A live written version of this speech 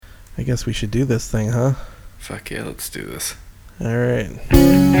I guess we should do this thing, huh? Fuck yeah, let's do this. All right.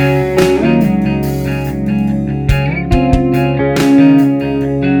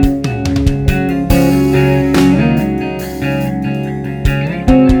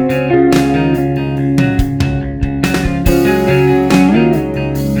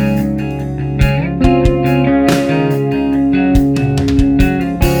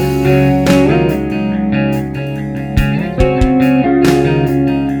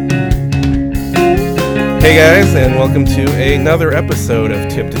 Hey guys, and welcome to another episode of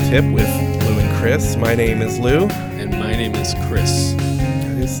Tip to Tip with Lou and Chris. My name is Lou. And my name is Chris.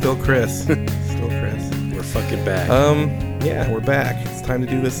 It is still Chris. Still Chris. We're fucking back. Yeah, we're back. It's time to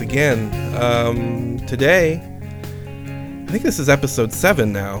do this again. Today, I think this is episode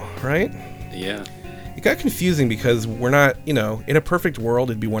 7 now, right? Yeah. It got confusing because we're not, in a perfect world,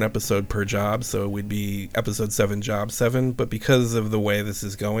 it'd be one episode per job, so it would be episode 7, job 7, but because of the way this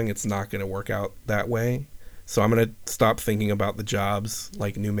is going, it's not going to work out that way. So I'm going to stop thinking about the jobs,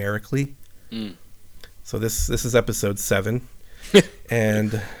 like, numerically. So this is episode 7,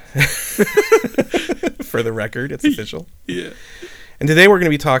 and for the record, it's official. Yeah. And today we're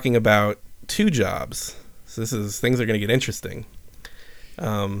going to be talking about 2 jobs. So things are going to get interesting.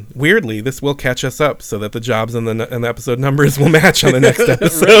 Weirdly, this will catch us up so that the jobs and the episode numbers will match on the next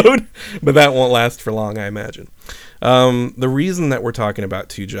episode, but that won't last for long, I imagine. The reason that we're talking about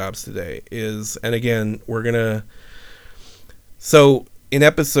 2 jobs today is, and again, so in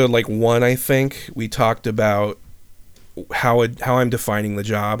episode 1, I think we talked about how I'm defining the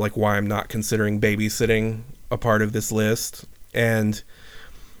job, like why I'm not considering babysitting a part of this list. And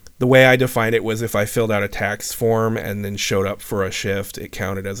the way I defined it was if I filled out a tax form and then showed up for a shift, it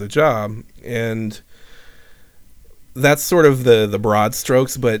counted as a job. And that's sort of the broad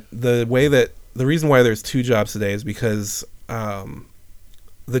strokes, but the reason why there's 2 jobs today is because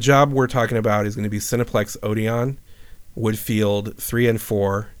the job we're talking about is going to be Cineplex Odeon, Woodfield 3 and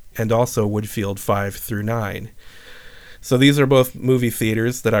 4, and also Woodfield 5 through 9. So these are both movie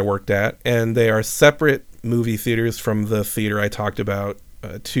theaters that I worked at, and they are separate movie theaters from the theater I talked about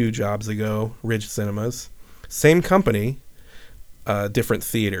 2 jobs ago, Ridge Cinemas. Same company, different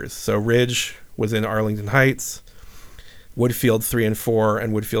theaters. So Ridge was in Arlington Heights, Woodfield 3 and 4,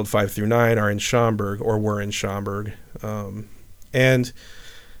 and Woodfield 5 through 9 are in Schaumburg, or were in Schaumburg. And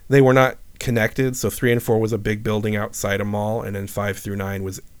they were not connected, so 3 and 4 was a big building outside a mall, and then 5 through 9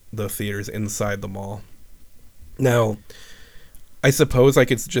 was the theaters inside the mall. Now, I suppose I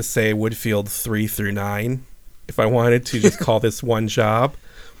could just say Woodfield 3 through 9 if I wanted to just call this one job.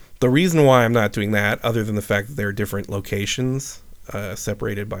 The reason why I'm not doing that, other than the fact that they're different locations,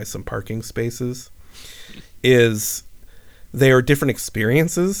 separated by some parking spaces, is they are different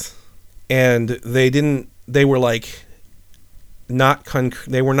experiences, and they were not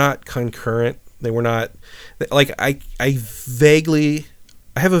concurrent. They were not, like, I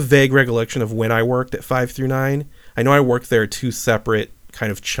have a vague recollection of when I worked at 5 through 9. I know I worked there 2 separate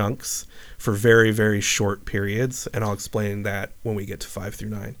kind of chunks for very, very short periods, and I'll explain that when we get to 5 through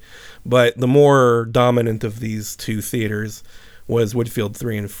 9. But the more dominant of these 2 theaters was Woodfield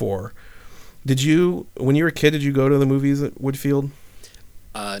 3 and 4. When you were a kid, did you go to the movies at Woodfield?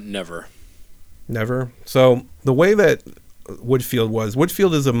 Never. Never? So the way that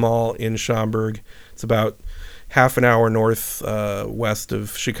Woodfield is a mall in Schaumburg. It's about half an hour west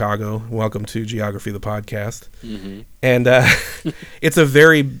of Chicago. Welcome to Geography, the podcast. Mm-hmm. And it's a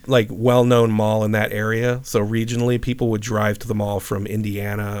very well-known mall in that area. So regionally, people would drive to the mall from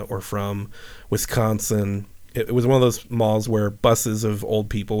Indiana or from Wisconsin. It was one of those malls where buses of old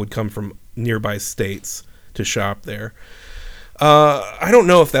people would come from nearby states to shop there. I don't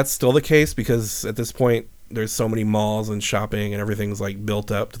know if that's still the case, because at this point, there's so many malls and shopping and everything's built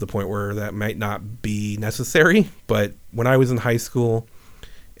up to the point where that might not be necessary. But when I was in high school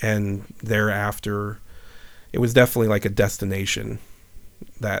and thereafter, it was definitely a destination,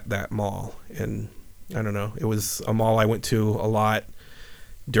 that mall. And I don't know, it was a mall I went to a lot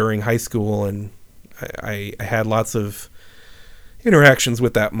during high school, and I had lots of interactions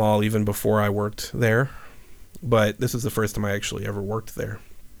with that mall even before I worked there. But this is the first time I actually ever worked there.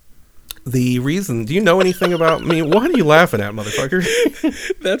 The reason, do you know anything about me? What are you laughing at, motherfucker?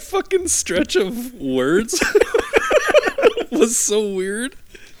 That fucking stretch of words was so weird.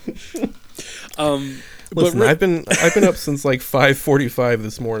 Listen, I've been up since 5:45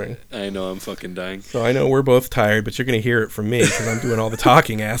 this morning. I know, I'm fucking dying. So I know we're both tired, but you're gonna hear it from me because I'm doing all the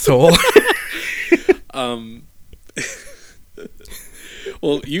talking, asshole.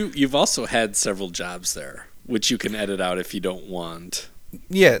 Well, you've also had several jobs there, which you can edit out if you don't want.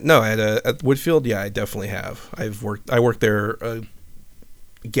 Yeah, no, at Woodfield, yeah, I definitely have. I worked there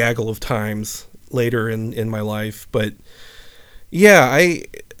gaggle of times later in my life. But yeah,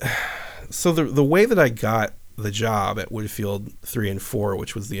 so the way that I got the job at Woodfield 3 and 4,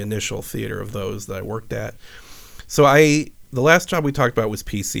 which was the initial theater of those that I worked at. So the last job we talked about was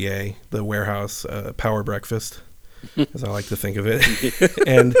PCA, the warehouse power breakfast, as I like to think of it.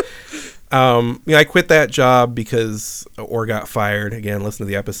 And I quit that job or got fired. Again, listen to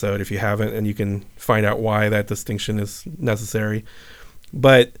the episode if you haven't, and you can find out why that distinction is necessary.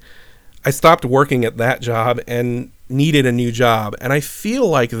 But I stopped working at that job and needed a new job. And I feel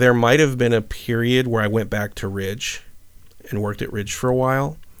like there might have been a period where I went back to Ridge and worked at Ridge for a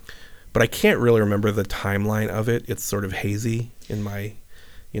while. But I can't really remember the timeline of it. It's sort of hazy in my,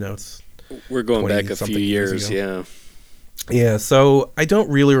 it's... We're going back a few years, yeah. Yeah, so I don't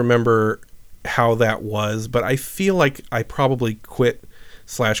really remember how that was, but I feel like I probably quit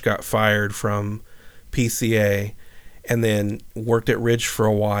 / got fired from PCA and then worked at Ridge for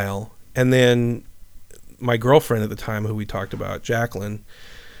a while. And then my girlfriend at the time, who we talked about, Jacqueline,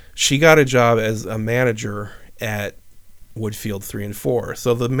 she got a job as a manager at Woodfield 3 and 4.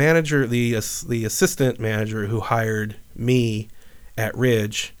 So the manager, the assistant manager who hired me at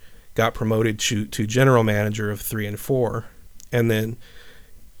Ridge got promoted to general manager of 3 and 4. And then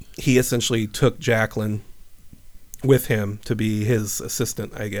he essentially took Jacqueline with him to be his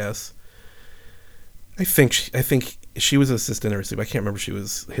assistant, I guess. I think she was assistant, or I can't remember if she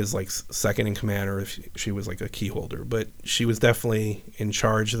was his second in command or if she was a key holder, but she was definitely in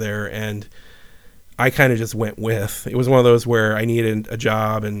charge there. And I kind of just went with. It was one of those where I needed a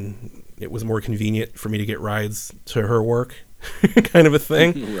job and it was more convenient for me to get rides to her work, kind of a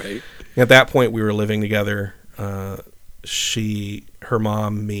thing. Right. At that point, we were living together. Her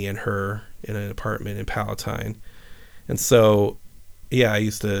mom, me, and her in an apartment in Palatine. And so, yeah, I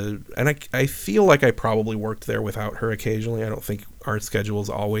used to, and I feel like I probably worked there without her occasionally. I don't think our schedules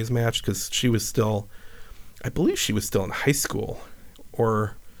always matched because I believe she was still in high school, I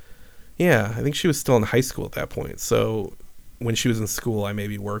think she was still in high school at that point. So when she was in school, I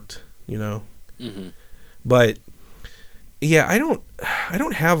maybe worked, Mm-hmm. But yeah, I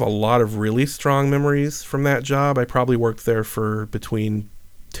don't have a lot of really strong memories from that job. I probably worked there for between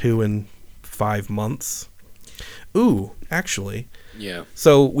 2 and 5 months. Ooh, actually. Yeah.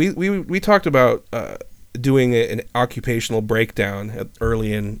 So we talked about doing an occupational breakdown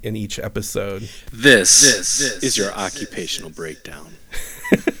early in each episode. This is your occupational breakdown.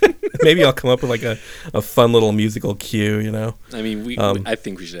 Maybe I'll come up with a fun little musical cue, I mean, I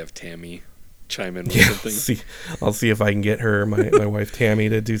think we should have Tammy chime in with something. I'll see if I can get her, my wife Tammy,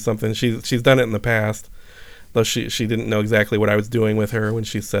 to do something. She's done it in the past, though she didn't know exactly what I was doing with her when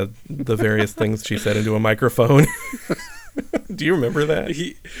she said the various things she said into a microphone. Do you remember that?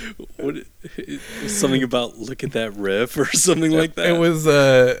 Something about look at that riff or something like that? It was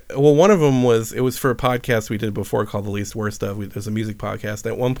one of them was, it was for a podcast we did before called The Least Worst Of. There's a music podcast.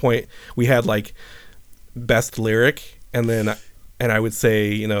 And at one point we had best lyric, and I would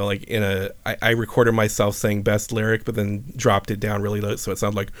say, I recorded myself saying best lyric, but then dropped it down really low so it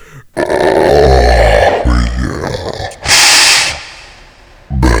sounded like,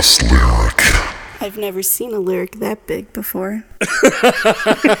 best lyric. I've never seen a lyric that big before.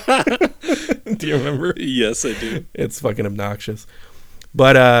 Do you remember? Yes, I do. It's fucking obnoxious.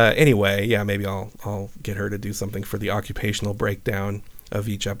 But anyway, yeah, maybe I'll get her to do something for the occupational breakdown of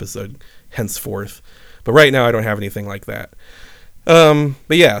each episode henceforth. But right now I don't have anything like that.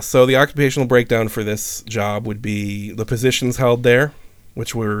 But yeah, so the occupational breakdown for this job would be the positions held there,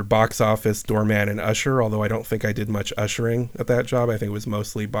 which were box office, doorman, and usher, although I don't think I did much ushering at that job. I think it was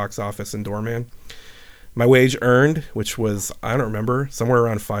mostly box office and doorman. My wage earned, which was, I don't remember, somewhere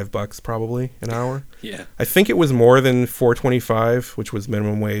around $5 probably an hour. Yeah. I think it was more than $4.25, which was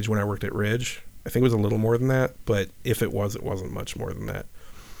minimum wage when I worked at Ridge. I think it was a little more than that, but if it wasn't much more than that.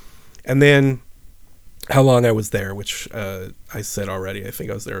 And then how long I was there, which I said already. I think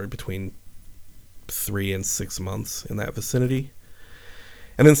I was there between 3 and 6 months in that vicinity.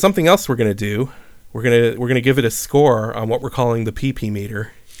 And then something else we're gonna do. We're gonna give it a score on what we're calling the PP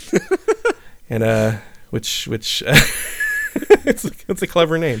meter, and which it's a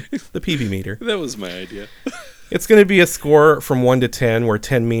clever name, the PP meter. That was my idea. It's gonna be a score from 1 to 10, where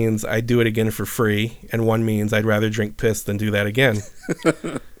 10 means I'd do it again for free, and 1 means I'd rather drink piss than do that again.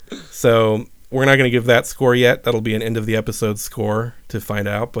 So we're not gonna give that score yet. That'll be an end of the episode score to find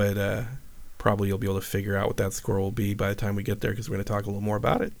out, but probably you'll be able to figure out what that score will be by the time we get there, because we're going to talk a little more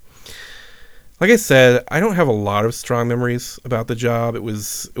about it. Like I said, I don't have a lot of strong memories about the job. It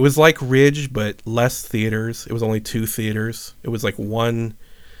was like Ridge, but less theaters. It was only 2 theaters. It was one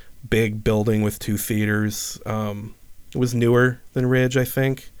big building with 2 theaters. It was newer than Ridge, I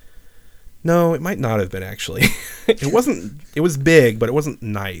think. No, it might not have been, actually. It was big, but it wasn't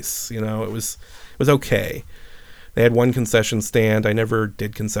nice. It was okay. They had one concession stand. I never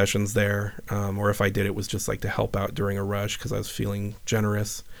did concessions there. Or if I did, it was just like to help out during a rush because I was feeling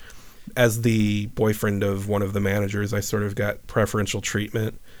generous. As the boyfriend of one of the managers, I sort of got preferential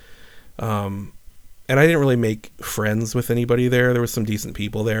treatment. And I didn't really make friends with anybody there. There were some decent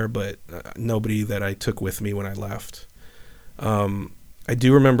people there, but nobody that I took with me when I left. I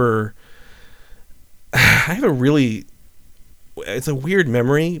do remember... I have it's a weird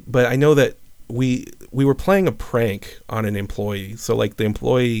memory, but I know that we were playing a prank on an employee. So like the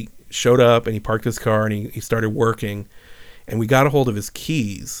employee showed up and he parked his car and he started working, and we got a hold of his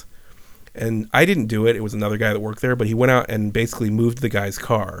keys. And I didn't do it. It was another guy that worked there, but he went out and basically moved the guy's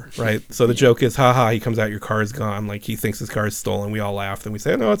car, right? So the joke is, haha, he comes out, your car is gone. Like he thinks his car is stolen. We all laugh. And we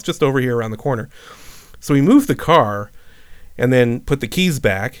say, no, it's just over here around the corner. So we moved the car and then put the keys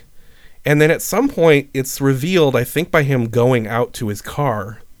back. And then at some point, it's revealed, I think by him going out to his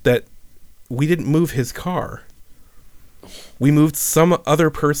car, that we didn't move his car. We moved some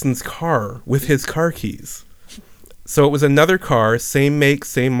other person's car with his car keys. So it was another car, same make,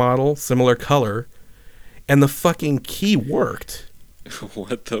 same model, similar color, and the fucking key worked.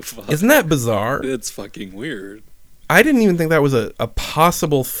 What the fuck? Isn't that bizarre? It's fucking weird. I didn't even think that was a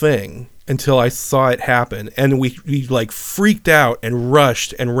possible thing until I saw it happen. And we like freaked out and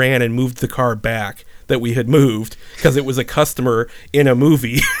rushed and ran and moved the car back that we had moved because it was a customer in a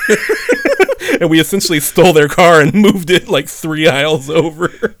movie. And we essentially stole their car and moved it like 3 aisles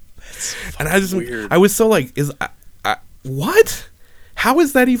over. And I was so like, what? How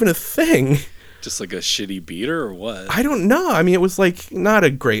is that even a thing? Just like a shitty beater or what? I don't know. I mean, it was like not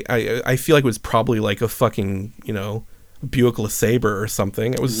a great... I feel like it was probably like a fucking, Buick LeSabre or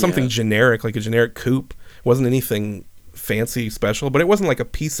something. It was something generic, like a generic coupe. It wasn't anything fancy special, but it wasn't like a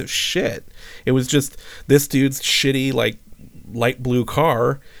piece of shit. It was just this dude's shitty, like, light blue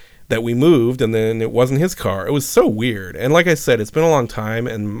car that we moved, and then it wasn't his car. It was so weird. And like I said, it's been a long time,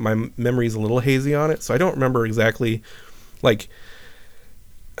 and my memory's a little hazy on it, so I don't remember exactly, like...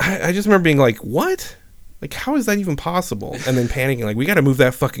 I just remember being like, what? Like, how is that even possible? And then panicking, like, we got to move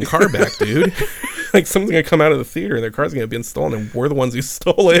that fucking car back, dude. Like, something's going to come out of the theater and their car's going to be stolen, and we're the ones who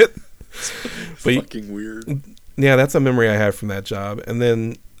stole it. But fucking weird. Yeah, that's a memory I have from that job. And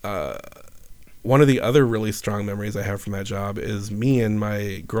then one of the other really strong memories I have from that job is me and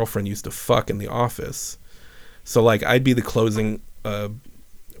my girlfriend used to fuck in the office. So, like, I'd be the closing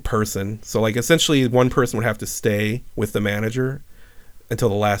person. So, like, essentially one person would have to stay with the manager until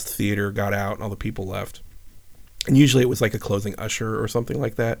the last theater got out and all the people left. And usually it was like a closing usher or something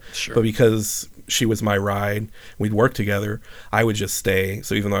like that. Sure. But because she was my ride, we'd work together, I would just stay.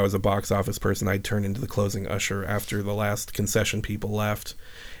 So even though I was a box office person, I'd turn into the closing usher after the last concession people left.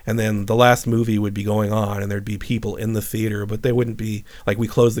 And then the last movie would be going on and there'd be people in the theater, but they wouldn't be, like, we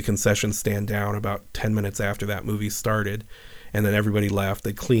closed the concession stand down about 10 minutes after that movie started. And then everybody left,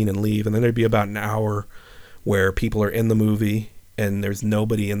 they'd clean and leave. And then there'd be about an hour where people are in the movie and there's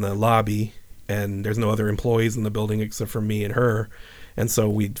nobody in the lobby, and there's no other employees in the building except for me and her. And so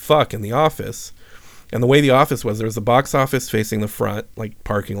we'd fuck in the office. And the way the office was, there was a box office facing the front, like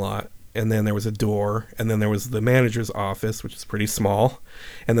parking lot, and then there was a door, and then there was the manager's office, which is pretty small,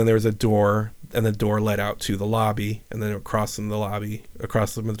 and then there was a door, and the door led out to the lobby, and then across from the lobby,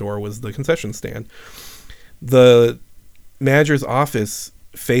 across from the door was the concession stand. The manager's office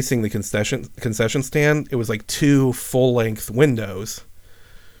facing the concession stand, it was like 2 full-length windows,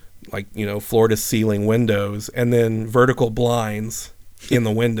 like, floor-to-ceiling windows, and then vertical blinds in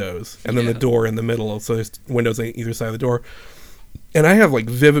the windows, and then the door in the middle, so there's windows on either side of the door. And I have, like,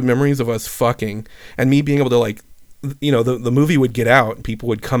 vivid memories of us fucking, and me being able to, like, the movie would get out, and people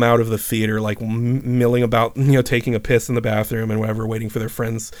would come out of the theater, like, milling about, taking a piss in the bathroom and whatever, waiting for their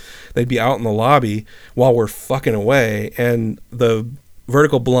friends. They'd be out in the lobby while we're fucking away, and the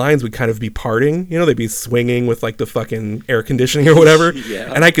vertical blinds would kind of be parting, they'd be swinging with, like, the fucking air conditioning or whatever.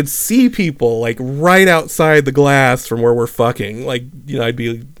 And I could see people, like, right outside the glass from where we're fucking, like, I'd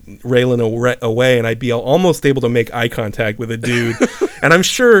be railing away, and I'd be almost able to make eye contact with a dude. And I'm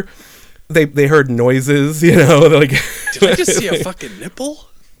sure they heard noises, like, did I just see a fucking nipple?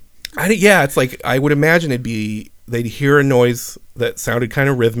 Yeah, it's like, I would imagine they'd hear a noise that sounded kind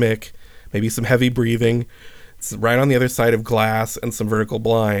of rhythmic, maybe some heavy breathing. It's right on the other side of glass and some vertical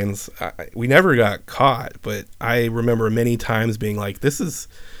blinds. We never got caught, but I remember many times being like, this is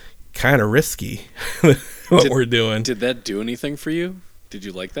kind of risky, what we're doing. Did that do anything for you? Did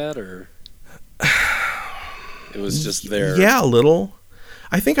you like that, or it was just there? Yeah, a little.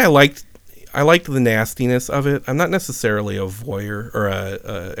 I think I I liked the nastiness of it. I'm not necessarily a voyeur or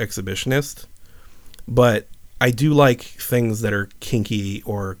a exhibitionist, but I do like things that are kinky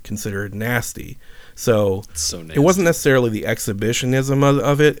or considered nasty. So, nasty. It wasn't necessarily the exhibitionism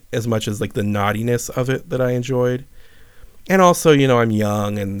of it as much as like the naughtiness of it that I enjoyed. And also, you know, I'm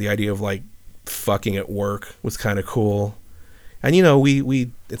young, and the idea of like fucking at work was kind of cool. And you know,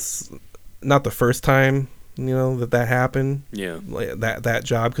 we it's not the first time, you know, that happened. Yeah. That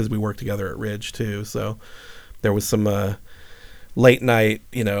job, because we worked together at Ridge too. So there was some late night,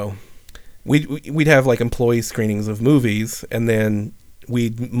 you know, we'd have like employee screenings of movies, and then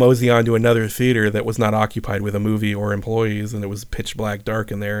we'd mosey on to another theater that was not occupied with a movie or employees, and it was pitch black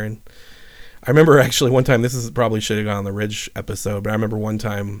dark in there. And I remember actually one time, this is probably should have gone on the Ridge episode, but I remember one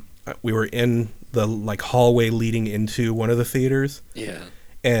time we were in the like hallway leading into one of the theaters. Yeah.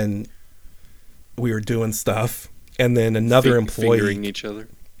 And we were doing stuff, and then another employee fingering each other.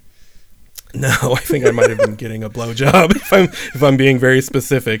 No, I think I might have been getting a blowjob. If I'm being very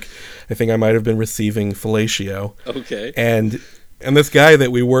specific, I think I might have been receiving fellatio. Okay. And this guy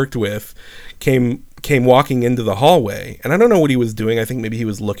that we worked with came walking into the hallway, and I don't know what he was doing. I think maybe he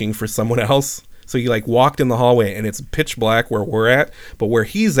was looking for someone else. So he like walked in the hallway, and it's pitch black where we're at, but where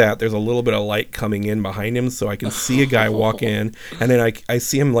he's at, there's a little bit of light coming in behind him, so I can see a guy walk in, and then I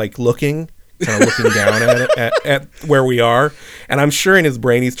see him like looking down at where we are, and I'm sure in his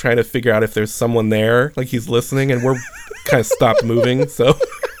brain he's trying to figure out if there's someone there, like he's listening, and we're kind of stopped moving, so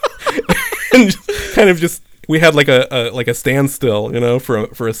and just we had like a standstill, you know,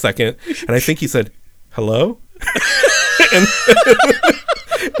 for a second, and I think he said hello,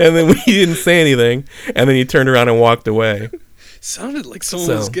 and then we didn't say anything, and then he turned around and walked away. Sounded like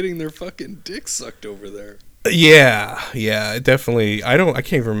someone was getting their fucking dick sucked over there. Yeah, it definitely. I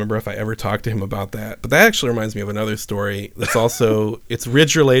can't even remember if I ever talked to him about that. But that actually reminds me of another story that's also, it's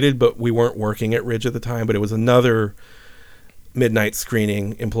Ridge related, but we weren't working at Ridge at the time, but it was another midnight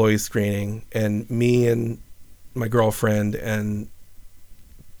screening, employee screening, and me and my girlfriend and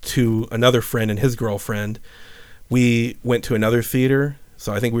another friend and his girlfriend, we went to another theater.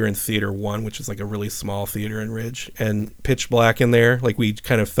 So I think we were in Theater 1, which is like a really small theater in Ridge, and pitch black in there. Like we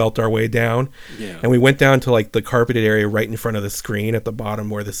kind of felt our way down. Yeah. And we went down to like the carpeted area right in front of the screen at the bottom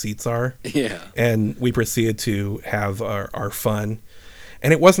where the seats are. Yeah. And we proceeded to have our fun.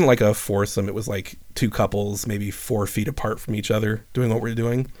 And it wasn't like a foursome. It was like two couples, maybe 4 feet apart from each other, doing what we're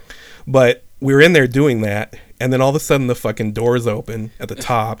doing. But we were in there doing that, and then all of a sudden the fucking doors open at the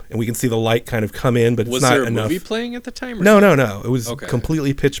top, and we can see the light kind of come in, but it's not enough. Was there a movie playing at the time? Or No. It was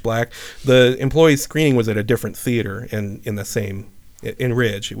completely pitch black. The employee screening was at a different theater in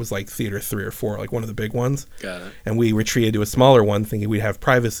Ridge. It was like Theater 3 or 4, like one of the big ones. Got it. And we retreated to a smaller one, thinking we'd have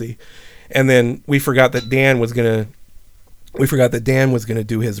privacy. And then we forgot that Dan was gonna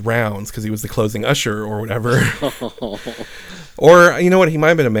do his rounds because he was the closing usher or whatever. Or, you know what, he might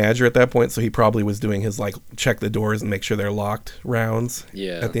have been a manager at that point, so he probably was doing his, like, check the doors and make sure they're locked rounds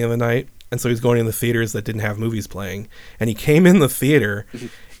at the end of the night. And so he's going in the theaters that didn't have movies playing. And he came in the theater,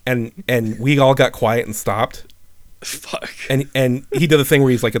 and we all got quiet and stopped. Fuck. And he did the thing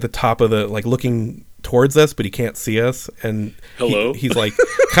where he's, like, at the top of the, like, looking towards us, but he can't see us. And hello? He's like,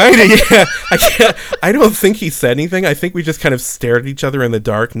 kind of, yeah. I don't think he said anything. I think we just kind of stared at each other in the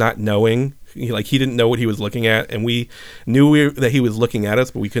dark, not knowing. He didn't know what he was looking at, and we knew that he was looking at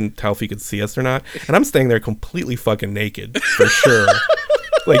us, but we couldn't tell if he could see us or not. And I'm staying there completely fucking naked, for sure.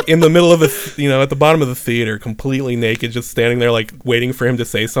 Like in the middle of at the bottom of the theater, completely naked, just standing there, like waiting for him to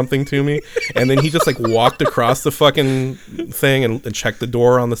say something to me. And then he just like walked across the fucking thing and checked the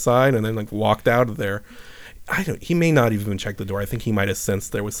door on the side, and then like walked out of there. He may not even check the door. I think he might have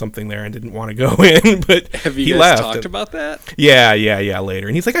sensed there was something there and didn't want to go in, but have you he guys left. Talked about that? Yeah, later.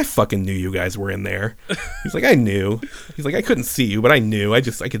 And he's like, I fucking knew you guys were in there. He's like, I knew. He's like, I couldn't see you, but I knew. I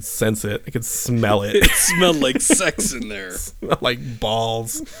could sense it. I could smell it. It smelled like sex in there. Smelled like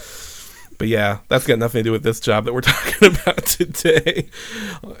balls. But yeah, that's got nothing to do with this job that we're talking about today.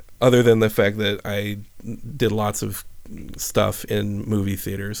 Other than the fact that I did lots of stuff in movie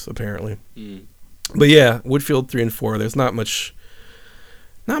theaters, apparently. But yeah, Woodfield 3 and 4, there's not much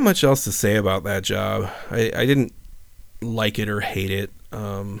else to say about that job. I didn't like it or hate it.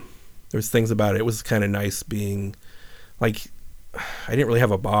 There's things about it. It was kind of nice being, like, I didn't really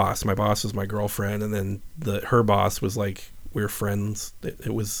have a boss. My boss was my girlfriend, and then her boss was like, we were friends.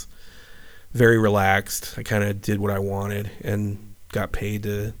 It was very relaxed. I kind of did what I wanted and got paid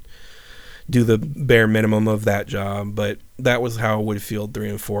to do the bare minimum of that job. But that was how Woodfield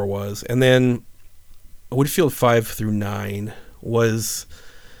 3 and 4 was. And then Woodfield 5 through 9 was,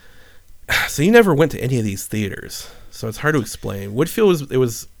 so you never went to any of these theaters, so it's hard to explain. Woodfield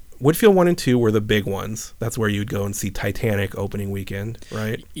was Woodfield 1 and 2 were the big ones. That's where you'd go and see Titanic opening weekend,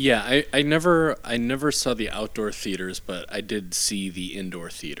 right? Yeah, I never saw the outdoor theaters, but I did see the indoor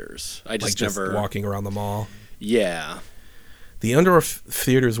theaters. I just Like never walking around the mall. Yeah. The indoor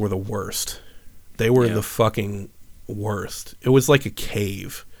theaters were the worst. They were the fucking worst. It was like a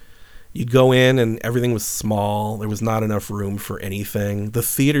cave. You'd go in and everything was small. There was not enough room for anything. The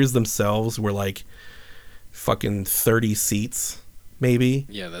theaters themselves were like fucking 30 seats, maybe.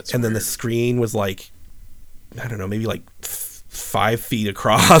 Yeah, that's And then the weird. screen was like, I don't know, maybe like 5 feet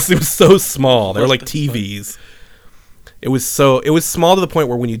across. It was so small. They were like TVs. It was small to the point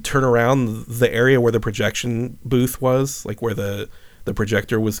where when you turn around, the area where the projection booth was, like where the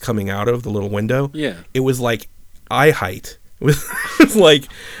projector was coming out of, the little window, it was like eye height. It was like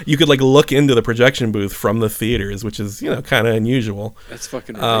you could like look into the projection booth from the theaters, which is, kind of unusual. That's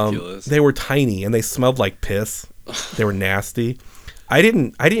fucking ridiculous. They were tiny and they smelled like piss. They were nasty. I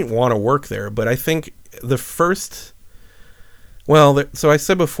didn't want to work there, but I think the first, so I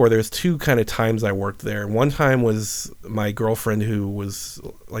said before, there's 2 kind of times I worked there. One time was my girlfriend, who was,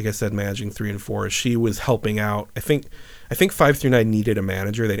 like I said, managing 3 and 4. She was helping out. I think 5 through 9 needed a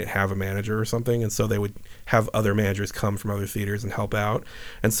manager. They didn't have a manager or something, and so they would have other managers come from other theaters and help out.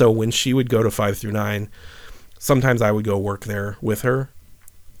 And so when she would go to 5 through 9, sometimes I would go work there with her.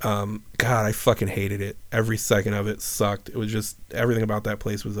 God, I fucking hated it. Every second of it sucked. It was just, everything about that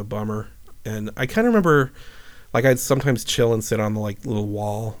place was a bummer. And I kind of remember, like, I'd sometimes chill and sit on the like little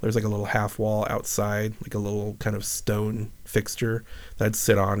wall. There's like a little half wall outside, like a little kind of stone fixture that I'd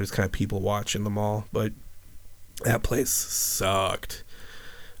sit on, just kind of people watch in the mall. But that place sucked.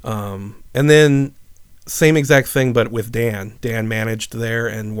 And then same exact thing, but with Dan. Dan managed there,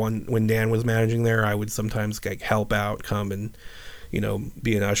 and when Dan was managing there, I would sometimes like help out, come and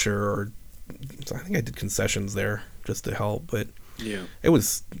be an usher, or I think I did concessions there just to help. But yeah, it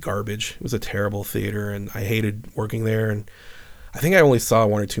was garbage. It was a terrible theater, and I hated working there. And I think I only saw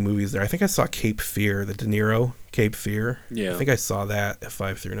 1 or 2 movies there. I think I saw Cape Fear, the De Niro Cape Fear. Yeah, I think I saw that at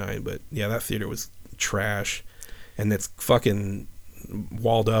 5 through 9. But yeah, that theater was trash, and it's fucking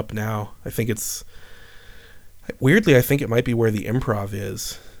walled up now. I think it's weirdly, I think it might be where the Improv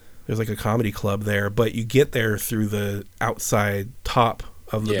is. There's like a comedy club there, but you get there through the outside top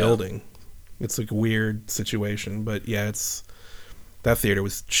of the building. It's like a weird situation, but yeah, that theater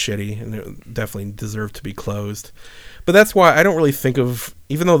was shitty, and it definitely deserved to be closed. But that's why I don't really think of,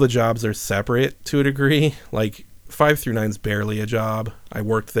 even though the jobs are separate to a degree, like 5 through 9's barely a job. I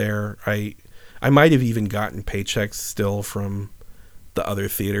worked there. I might have even gotten paychecks still from the other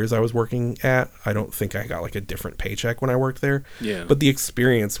theaters I was working at. I don't think I got like a different paycheck when I worked there. Yeah. But the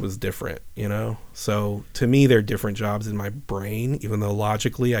experience was different, So to me, they're different jobs in my brain, even though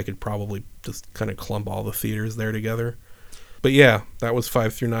logically I could probably just kind of clump all the theaters there together. But yeah, that was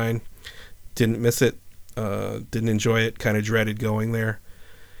 5 through 9. Didn't miss it. Didn't enjoy it. Kind of dreaded going there.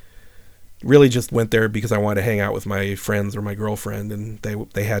 Really just went there because I wanted to hang out with my friends or my girlfriend, and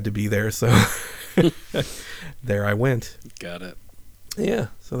they had to be there, so there I went. Got it. Yeah,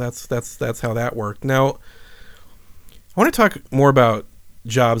 so that's how that worked. Now, I want to talk more about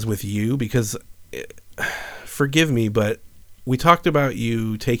jobs with you because, forgive me, but we talked about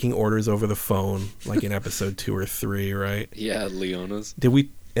you taking orders over the phone, like in episode 2 or 3, right? Yeah, Leona's. Did we?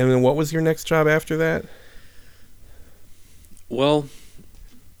 And then what was your next job after that? Well,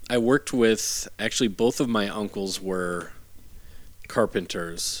 I worked with, actually both of my uncles were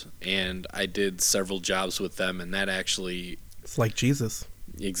carpenters, and I did several jobs with them, and that actually... It's like Jesus.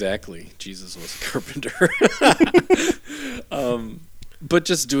 Exactly. Jesus was a carpenter. But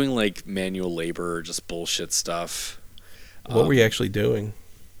just doing like manual labor, just bullshit stuff. What were you actually doing?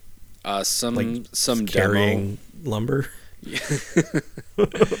 Some carrying lumber?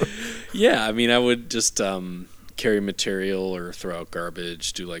 Yeah, I mean, I would just carry material or throw out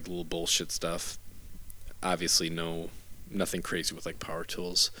garbage, do like little bullshit stuff. Obviously, nothing crazy with like power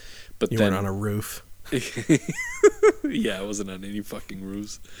tools. But you then weren't on a roof. Yeah, I wasn't on any fucking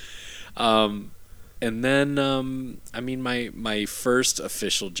roofs. And then, I mean, my first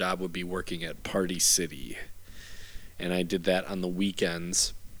official job would be working at Party City, and I did that on the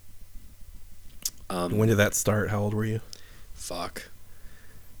weekends. When did that start? How old were you? Fuck.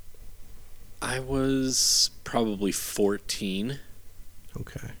 I was probably 14.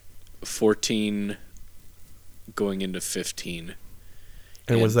 Okay. 14 going into 15.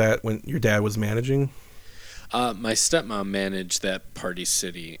 And was that when your dad was managing? My stepmom managed that Party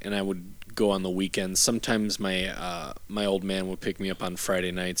City, and I would go on the weekends. Sometimes my old man would pick me up on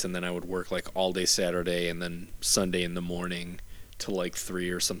Friday nights, and then I would work like all day Saturday and then Sunday in the morning till like 3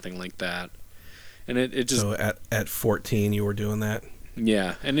 or something like that. And it just... So at 14 you were doing that?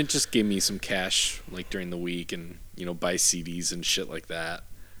 Yeah, and it just gave me some cash like during the week, and buy CDs and shit like that.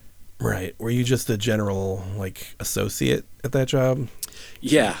 Right. Were you just a general like associate at that job?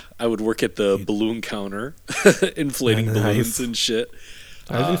 Yeah, I would work at the balloon counter, inflating Nice. balloons and shit.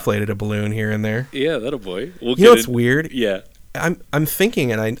 I've inflated a balloon here and there. Yeah, that a boy. We'll You know what's weird? Yeah. I'm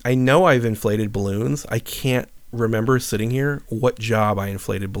thinking, and I know I've inflated balloons. I can't remember sitting here what job I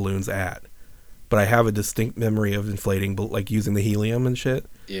inflated balloons at, but I have a distinct memory of inflating, like using the helium and shit.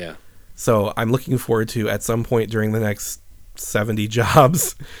 Yeah. So I'm looking forward to at some point during the next 70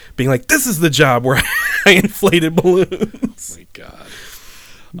 jobs being like, this is the job where I inflated balloons. Oh my God.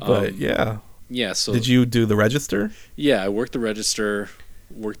 But yeah. Yeah. So Did you do the register? Yeah, I worked the register,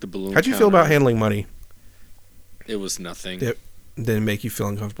 worked the balloon. How'd you feel about handling money? It was nothing. Didn't make you feel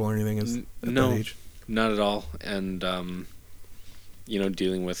uncomfortable or anything at No, that age? not at all. And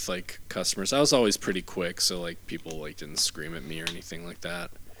dealing with like customers, I was always pretty quick, so like people like didn't scream at me or anything like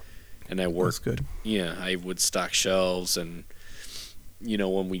that. And I worked. That's good. Yeah, I would stock shelves, and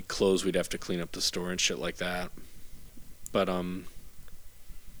when we closed, we'd have to clean up the store and shit like that. But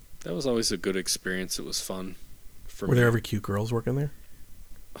that was always a good experience. It was fun. Were there ever cute girls working there?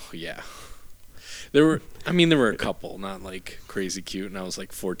 Oh yeah. There were a couple, not like crazy cute, and I was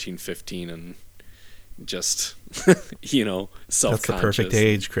like 14, 15 and just self-conscious. That's the perfect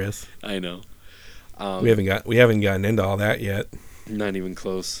age, Chris. I know. We haven't gotten into all that yet. Not even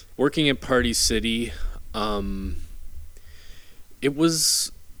close. Working at Party City, it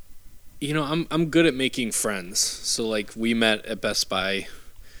was I'm good at making friends. So like we met at Best Buy,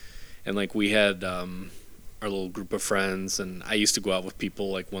 and like we had our little group of friends, and I used to go out with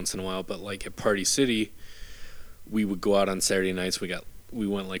people like once in a while, but like at Party City we would go out on Saturday nights. We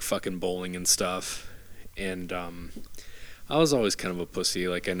went like fucking bowling and stuff, and I was always kind of a pussy.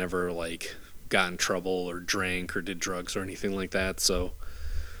 Like I never like got in trouble or drank or did drugs or anything like that, so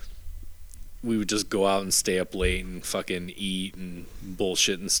we would just go out and stay up late and fucking eat and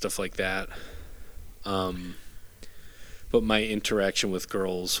bullshit and stuff like that. But my interaction with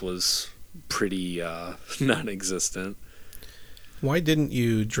girls was pretty non-existent. Why didn't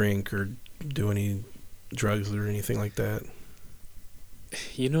you drink or do any drugs or anything like that?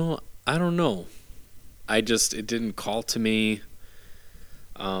 I don't know. It didn't call to me.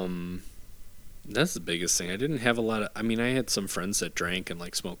 That's the biggest thing. I didn't have a lot of... I had some friends that drank and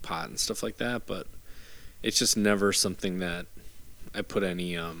like smoked pot and stuff like that, but it's just never something that I put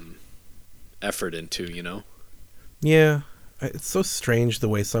any effort into, Yeah. It's so strange the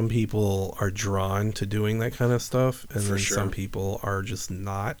way some people are drawn to doing that kind of stuff, and then some people are just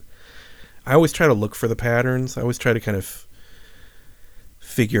not. I always try to look for the patterns. I always try to kind of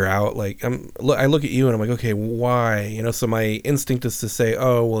figure out, like, I look at you and I'm like, okay, why? So my instinct is to say,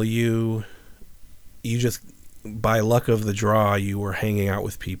 oh, well, you just, by luck of the draw, you were hanging out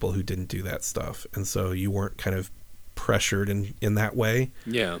with people who didn't do that stuff, and so you weren't kind of pressured in that way.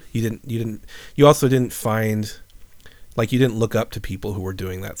 Yeah. You also didn't find, like, you didn't look up to people who were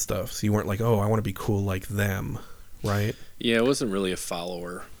doing that stuff, so you weren't like, oh, I want to be cool like them, right? Yeah, I wasn't really a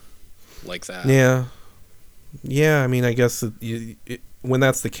follower like that. Yeah. I guess when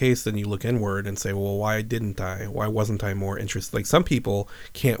that's the case, then you look inward and say, well, why didn't I? Why wasn't I more interested? Like, some people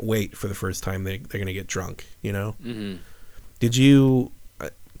can't wait for the first time they're going to get drunk, Mm-hmm. Did you...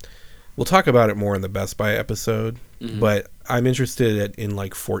 We'll talk about it more in the Best Buy episode, mm-hmm. but I'm interested in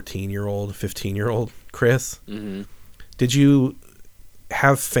like 14-year-old, 15-year-old Chris. Mm-hmm. Did you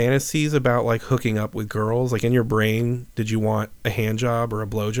have fantasies about like hooking up with girls? Like in your brain, did you want a hand job or a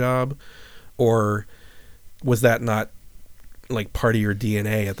blow job? Or was that not like part of your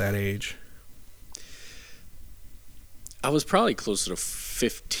DNA at that age? I was probably closer to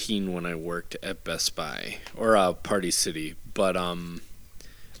 15 when I worked at Best Buy or Party City, but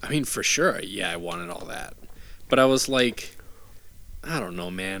for sure, yeah, I wanted all that. But I was like, I don't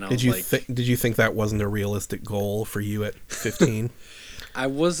know, man. Did you think that wasn't a realistic goal for you at 15? I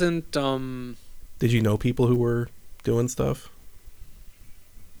wasn't. Did you know people who were doing stuff?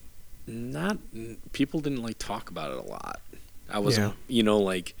 Not people didn't like talk about it a lot. I wasn't,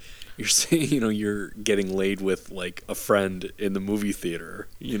 like you're saying, you're getting laid with like a friend in the movie theater,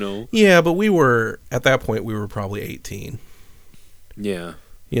 Yeah, but we were at that point. We were probably 18. Yeah.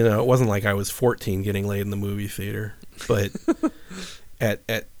 It wasn't like I was 14 getting laid in the movie theater, but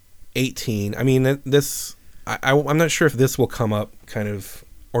at 18, I'm not sure if this will come up kind of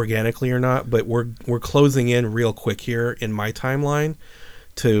organically or not, but we're closing in real quick here in my timeline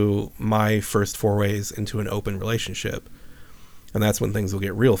to my first forays into an open relationship, and that's when things will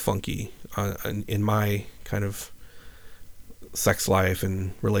get real funky in my kind of sex life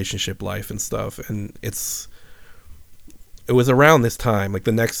and relationship life and stuff. And it was around this time. Like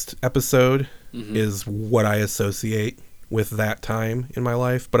the next episode Mm-hmm. is what I associate with that time in my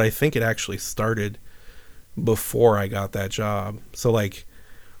life, but I think it actually started before I got that job. So like,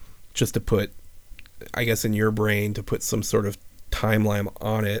 just to put, I guess in your brain, to put some sort of timeline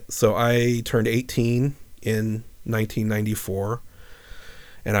on it. So I turned 18 in 1994,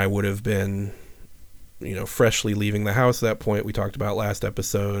 and I would have been, freshly leaving the house at that point. We talked about last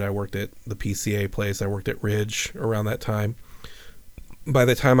episode. I worked at the PCA place. I worked at Ridge around that time. By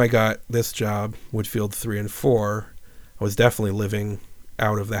the time I got this job, Woodfield 3 and 4, I was definitely living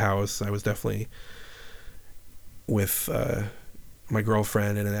out of the house. I was definitely with my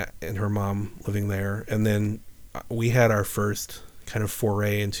girlfriend and her mom living there. And then we had our first kind of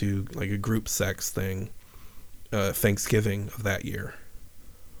foray into like a group sex thing Thanksgiving of that year.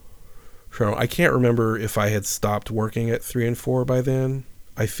 So I can't remember if I had stopped working at 3 and 4 by then.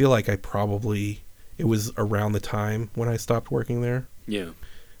 I feel like it was around the time when I stopped working there. Yeah.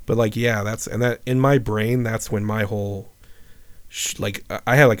 But like, yeah, that in my brain, that's when my whole,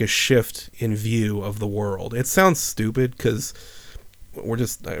 I had like a shift in view of the world. It sounds stupid because we're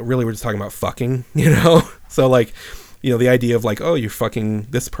just talking about fucking, So like, the idea of like, oh, you're fucking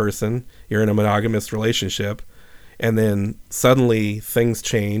this person, you're in a monogamous relationship, and then suddenly things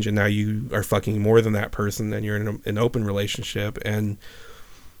change and now you are fucking more than that person and you're in an open relationship. And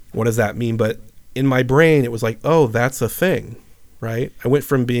what does that mean? But in my brain, it was like, oh, that's a thing. Right? I went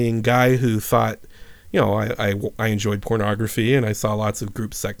from being guy who thought, I enjoyed pornography and I saw lots of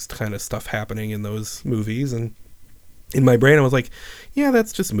group sex kind of stuff happening in those movies. And in my brain, I was like, yeah,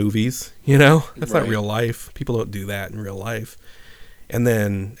 that's just movies, that's not real life. People don't do that in real life. And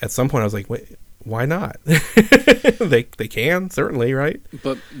then at some point I was like, wait, why not? They can, certainly, right?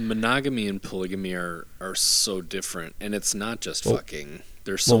 But monogamy and polygamy are so different. And it's not just fucking.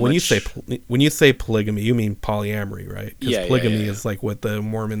 There's so when much... you say polygamy, you mean polyamory, right? Because polygamy yeah. is like what the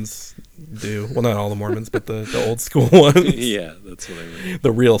Mormons do. Well, not all the Mormons, but the old school ones. Yeah, that's what I mean.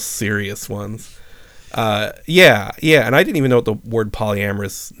 The real serious ones. Yeah, and I didn't even know what the word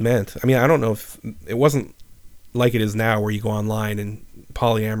polyamorous meant. I mean, I don't know if it wasn't like it is now, where you go online and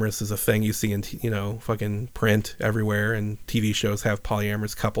polyamorous is a thing you see in fucking print everywhere, and TV shows have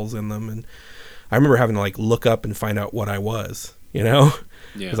polyamorous couples in them. And I remember having to like look up and find out what I was. Yeah.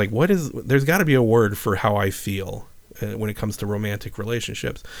 It's like, there's got to be a word for how I feel when it comes to romantic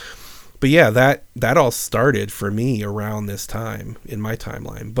relationships. But yeah, that all started for me around this time in my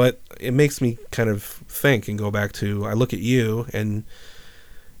timeline. But it makes me kind of think and go back to, I look at you and,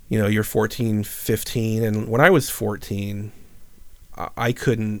 you're 14, 15. And when I was 14, I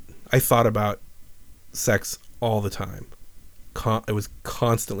thought about sex all the time. It was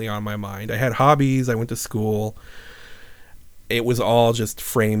constantly on my mind. I had hobbies. I went to school. It was all just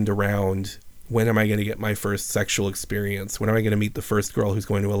framed around, when am I going to get my first sexual experience? When am I going to meet the first girl who's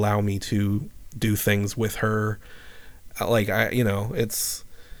going to allow me to do things with her? Like, I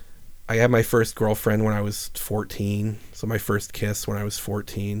had my first girlfriend when I was 14. So my first kiss when I was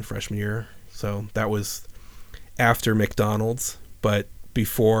 14, freshman year. So that was after McDonald's, but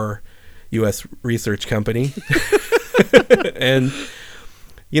before U.S. Research Company. And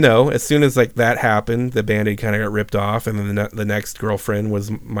as soon as like that happened, the Band-Aid kind of got ripped off, and then the next girlfriend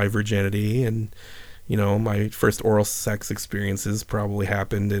was my virginity. And my first oral sex experiences probably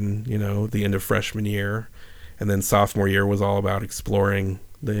happened in the end of freshman year, and then sophomore year was all about exploring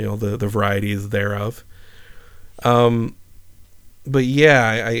the varieties thereof. But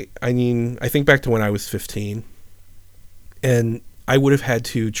yeah, I mean, I think back to when I was 15, and I would have had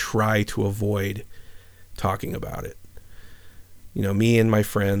to try to avoid talking about it. Me and my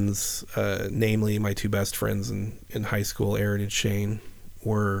friends, namely my two best friends in high school, Aaron and Shane,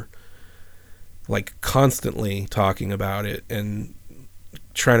 were like constantly talking about it and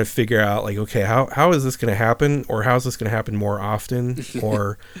trying to figure out like, okay, how is this going to happen, or how is this going to happen more often,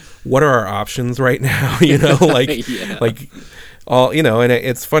 or what are our options right now? Like, Yeah. like all, and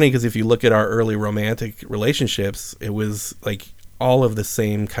it's funny because if you look at our early romantic relationships, it was like all of the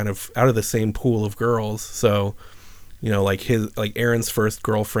same kind of out of the same pool of girls. So, like Aaron's first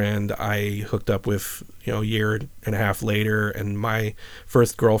girlfriend, I hooked up with, a year and a half later, and my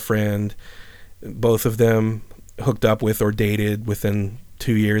first girlfriend, both of them hooked up with or dated within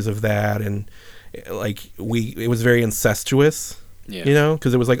 2 years of that. And like it was very incestuous,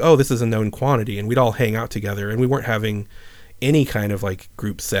 because it was like, oh, this is a known quantity, and we'd all hang out together, and we weren't having any kind of like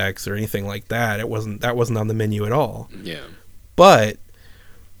group sex or anything like that. That wasn't on the menu at all. Yeah. But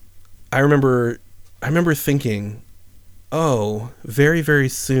I remember thinking, oh, very, very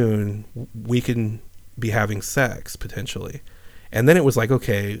soon we can be having sex potentially. And then it was like,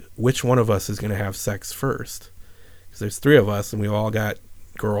 okay, which one of us is going to have sex first? because there's three of us and we all got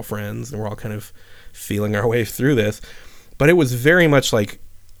girlfriends and we're all kind of feeling our way through this. But it was very much like,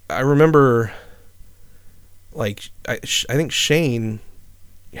 I remember, like, I think Shane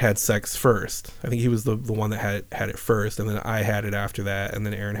had sex first. I think he was the one that had it first, and then I had it after that, and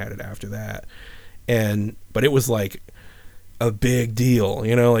then Aaron had it after that. But it was like a big deal,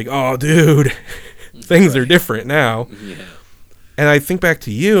 you know, like, oh, dude, things are different now. Yeah. And I think back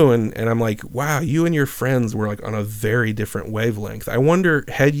to you, and I'm like, wow, you and your friends were like on a very different wavelength. I wonder,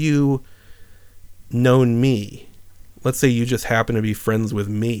 had you known me, let's say you just happen to be friends with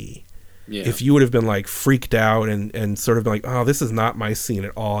me, if you would have been like freaked out and sort of been like, oh, this is not my scene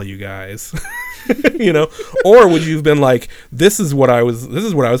at all, you guys, you know, or would you have been like, this is what I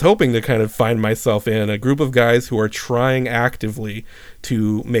was hoping to kind of find myself in, a group of guys who are trying actively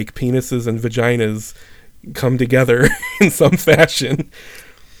to make penises and vaginas come together in some fashion.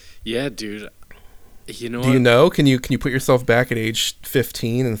 Yeah, dude. You know, do you know? Can you put yourself back at age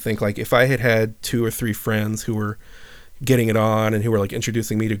 15 and think like, if I had 2 or 3 friends who were getting it on and who were like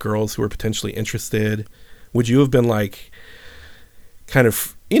introducing me to girls who were potentially interested, would you have been like, kind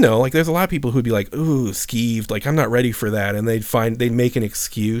of, you know, like there's a lot of people who'd be like, ooh, skeeved, like I'm not ready for that, and they'd make an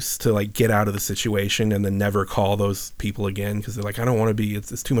excuse to like get out of the situation and then never call those people again because they're like, I don't want to be,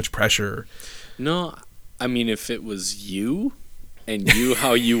 it's too much pressure. No, I mean, if it was you and you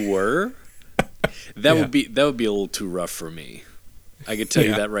how you were, that would be a little too rough for me. I could tell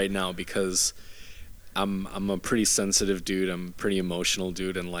you that right now, because I'm a pretty sensitive dude. I'm a pretty emotional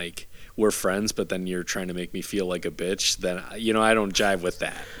dude, and like, we're friends, but then you're trying to make me feel like a bitch. Then, you know, I don't jive with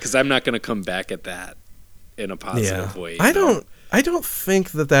that, because I'm not going to come back at that in a positive way. I don't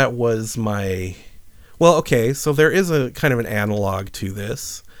think that was my. Well, okay, so there is a kind of an analog to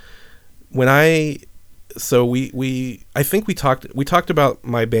this. I think we talked about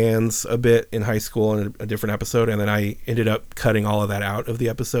my bands a bit in high school in a different episode, and then I ended up cutting all of that out of the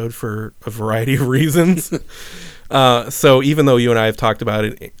episode for a variety of reasons. So even though you and I have talked about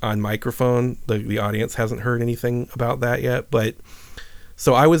it on microphone, the audience hasn't heard anything about that yet. But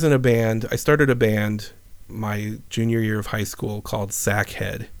so I was in a band. I started a band my junior year of high school called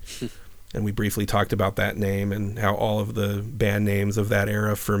Sackhead. And we briefly talked about that name and how all of the band names of that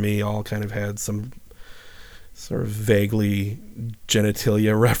era for me all kind of had some sort of vaguely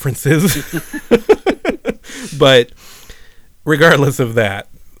genitalia references. But regardless of that,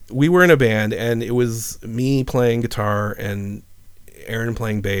 we were in a band, and it was me playing guitar and Aaron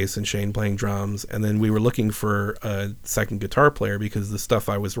playing bass and Shane playing drums. And then we were looking for a second guitar player because the stuff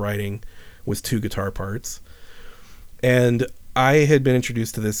I was writing was 2 guitar parts. And I had been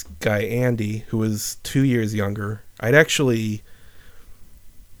introduced to this guy, Andy, who was 2 years younger. I'd actually,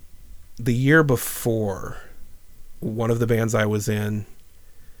 the year before, one of the bands I was in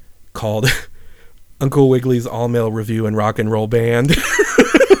called Uncle Wiggli's All-Male Review and Rock and Roll Band.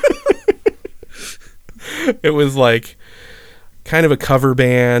 It was like kind of a cover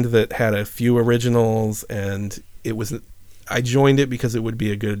band that had a few originals, and I joined it because it would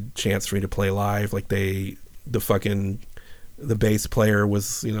be a good chance for me to play live. Like the bass player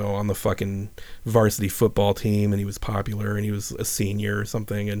was, you know, on the fucking varsity football team, and he was popular, and he was a senior or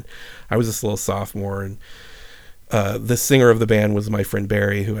something, and I was just a little sophomore, and the singer of the band was my friend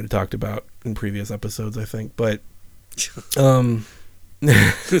Barry, who I had talked about in previous episodes, I think. But but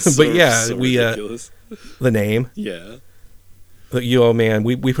yeah, ridiculous. The name, yeah. Oh man,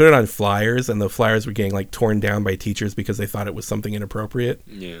 we put it on flyers, and the flyers were getting like torn down by teachers because they thought it was something inappropriate.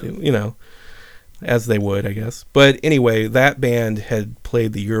 Yeah, you know, as they would, I guess. But anyway, that band had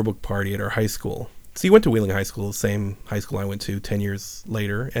played the yearbook party at our high school. So you went to Wheeling High School, the same high school I went to 10 years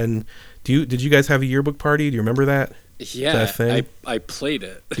later. And did you guys have a yearbook party? Do you remember that? Yeah, that thing? I played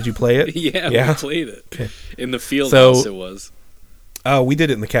it. Did you play it? Yeah, we played it. Okay. In the field house it was. Oh, we did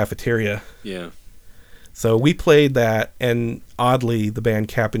it in the cafeteria. Yeah. So we played that, and oddly, the band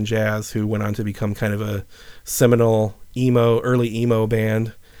Cap and Jazz, who went on to become kind of a seminal early emo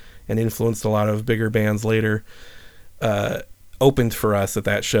band and influenced a lot of bigger bands later, opened for us at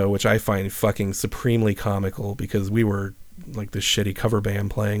that show, which I find fucking supremely comical, because we were like this shitty cover band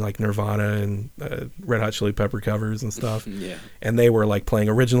playing like Nirvana and Red Hot Chili Pepper covers and stuff. Yeah. And they were like playing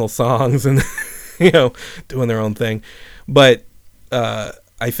original songs and, you know, doing their own thing. But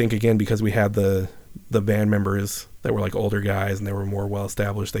I think, again, because we had the band members that were like older guys and they were more well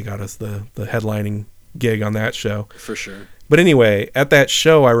established, they got us the headlining gig on that show. For sure. But anyway, at that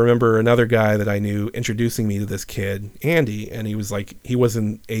show, I remember another guy that I knew introducing me to this kid, Andy, and he was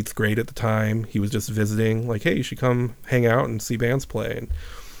in 8th grade at the time. He was just visiting, like, hey, you should come hang out and see bands play. And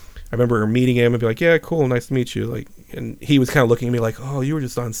I remember meeting him and be like, yeah, cool, nice to meet you. Like, and he was kind of looking at me like, oh, you were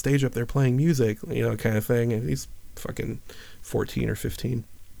just on stage up there playing music, you know, kind of thing. And he's fucking 14 or 15.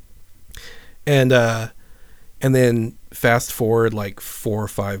 And then fast forward like 4 or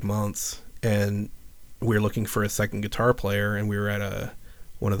 5 months, and we were looking for a second guitar player, and we were at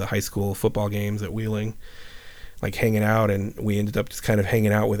one of the high school football games at Wheeling, like hanging out, and we ended up just kind of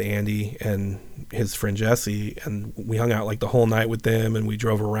hanging out with Andy and his friend Jesse, and we hung out like the whole night with them, and we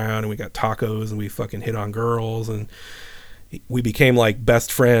drove around and we got tacos and we fucking hit on girls, and we became like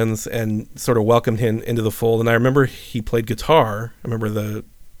best friends and sort of welcomed him into the fold. And I remember he played guitar. I remember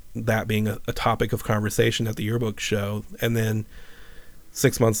that being a topic of conversation at the yearbook show. And then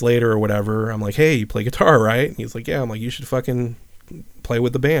 6 months later or whatever, I'm like, hey, you play guitar, right? And he's like, yeah. I'm like, you should fucking play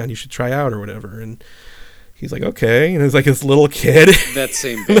with the band. You should try out or whatever. And he's like, okay. And he's like this little kid. That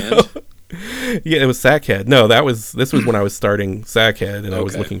same band? Yeah, it was Sackhead. No, this was when I was starting Sackhead, and I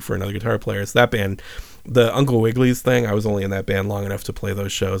was looking for another guitar player. So that band, the Uncle Wigglies thing, I was only in that band long enough to play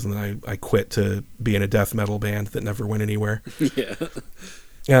those shows, and then I quit to be in a death metal band that never went anywhere. Yeah.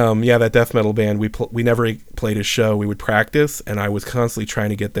 That death metal band, we never played a show. We would practice, and I was constantly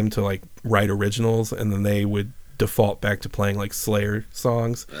trying to get them to like write originals, and then they would default back to playing like Slayer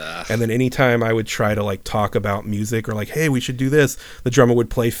songs. And then anytime I would try to like talk about music or like, hey, we should do this, the drummer would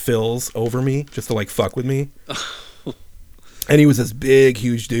play fills over me just to like fuck with me. And he was this big,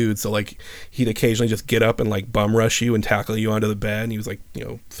 huge dude, so like he'd occasionally just get up and like bum rush you and tackle you onto the bed, and he was like,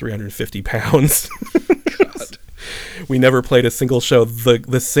 350 pounds. God. We never played a single show.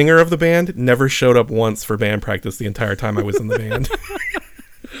 The singer of the band never showed up once for band practice the entire time I was in the band.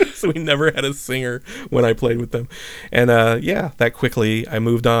 So we never had a singer when I played with them. And that quickly I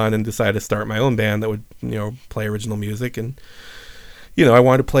moved on and decided to start my own band that would play original music. And I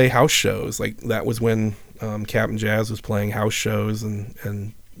wanted to play house shows. Like that was when Captain Jazz was playing house shows,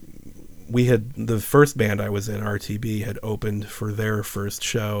 and we had, the first band I was in, RTB, had opened for their first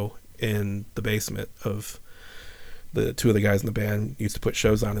show in the basement of the two of the guys in the band used to put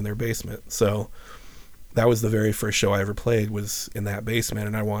shows on in their basement. So that was the very first show I ever played, was in that basement,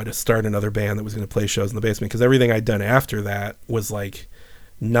 and I wanted to start another band that was going to play shows in the basement, because everything I'd done after that was like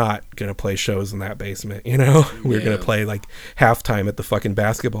not going to play shows in that basement, we were going to play like halftime at the fucking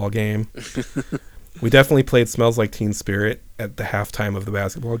basketball game. We definitely played Smells Like Teen Spirit at the halftime of the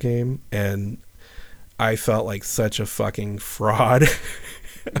basketball game, and I felt like such a fucking fraud.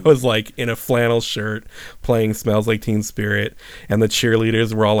 I was like in a flannel shirt playing Smells Like Teen Spirit, and the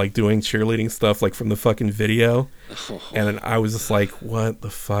cheerleaders were all like doing cheerleading stuff like from the fucking video. And then I was just like, what the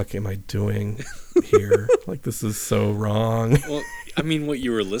fuck am I doing here? Like, this is so wrong. Well, I mean, what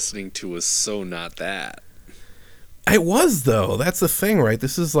you were listening to was so not that. It was, though. That's the thing, right?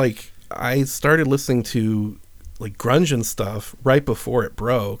 This is like, I started listening to like grunge and stuff right before it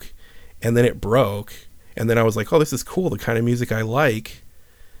broke, and then it broke, and then I was like, oh, this is cool. The kind of music I like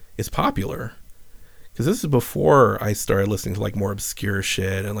is popular, because this is before I started listening to like more obscure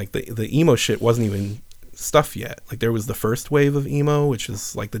shit, and like the emo shit wasn't even stuff yet. Like there was the first wave of emo, which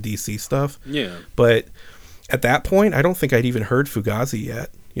is like the DC stuff, but at that point I don't think I'd even heard Fugazi yet,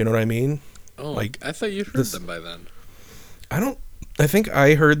 you know what I mean? Like I thought you'd heard them by then. I think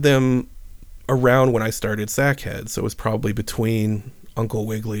I heard them around when I started Sackhead, so it was probably between Uncle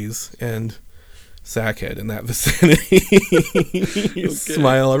Wigglies and Sackhead, in that vicinity. You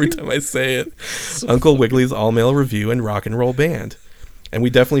smile every time I say it. So Uncle Wigglies All-Male Review and Rock and Roll Band. And we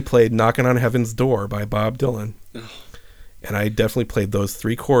definitely played Knockin' on Heaven's Door by Bob Dylan. And I definitely played those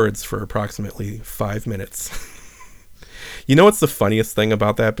 3 chords for approximately 5 minutes. You know what's the funniest thing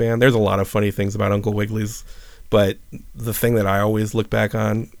about that band? There's a lot of funny things about Uncle Wigglies, but the thing that I always look back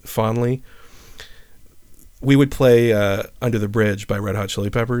on fondly, we would play Under the Bridge by Red Hot Chili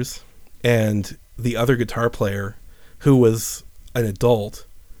Peppers, and the other guitar player, who was an adult,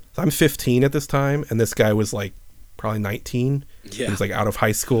 I'm 15 at this time, and this guy was like probably 19. He was like out of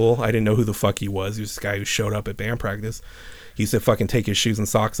high school. I didn't know who the fuck he was. He was this guy who showed up at band practice. He used to fucking take his shoes and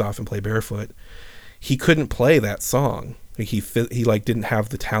socks off and play barefoot. He couldn't play that song. He like didn't have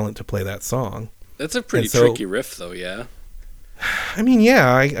the talent to play that song. That's a pretty tricky riff, though. Yeah. I mean,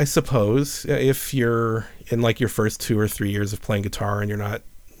 yeah, I suppose if you're in like your first 2 or 3 years of playing guitar and you're not,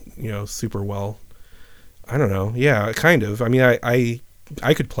 super well, I don't know. Yeah, kind of. I mean,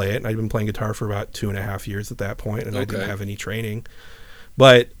 I could play it, and I'd been playing guitar for about 2.5 years at that point, and I didn't have any training.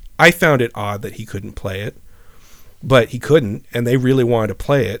 But I found it odd that he couldn't play it. But he couldn't, and they really wanted to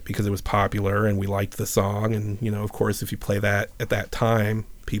play it because it was popular, and we liked the song, and, of course, if you play that at that time,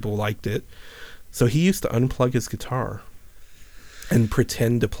 people liked it. So he used to unplug his guitar and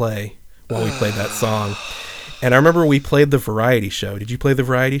pretend to play while we played that song. And I remember we played the variety show. Did you play the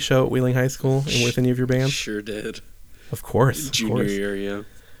variety show at Wheeling High School and with any of your bands? Sure did. Of course. Junior year, yeah.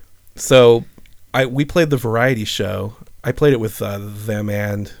 So we played the variety show. I played it with them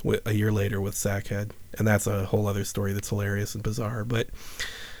and a year later with Sackhead, and that's a whole other story that's hilarious and bizarre. But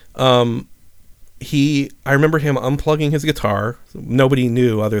I remember him unplugging his guitar. Nobody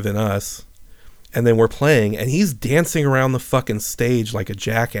knew other than us. And then we're playing, and he's dancing around the fucking stage like a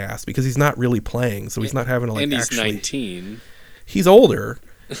jackass because he's not really playing, so he's not having to, like, and he's actually... 19. He's older.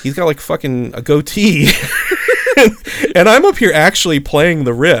 He's got, like, fucking a goatee. And I'm up here actually playing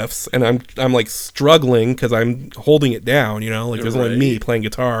the riffs, and I'm like struggling because I'm holding it down, you know? Like, there's only me playing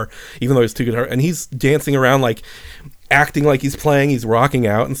guitar, even though there's two guitars. And he's dancing around, like, acting like he's playing, he's rocking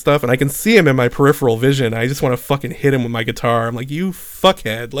out and stuff, and I can see him in my peripheral vision. I just want to fucking hit him with my guitar. I'm like, you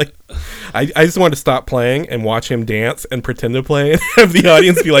fuckhead. Like, I just want to stop playing and watch him dance and pretend to play and have the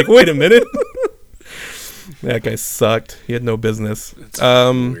audience be like, wait a minute. That guy sucked. He had no business. It's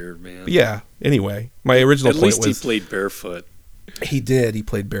weird, man. Yeah, anyway, my original point was... At least he played barefoot. He did. He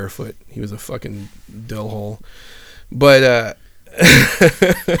played barefoot. He was a fucking dill hole. But,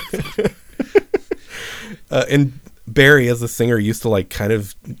 and Barry, as the singer, used to, like, kind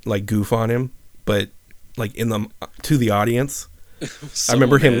of, like, goof on him, but, like, to the audience. I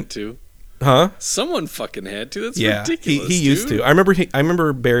remember him had to. Huh? Someone fucking had to. That's ridiculous. He used to. I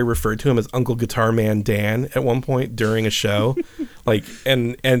remember Barry referred to him as Uncle Guitar Man Dan at one point during a show, like,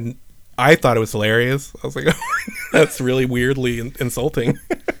 and I thought it was hilarious. I was like, oh, that's really weirdly insulting,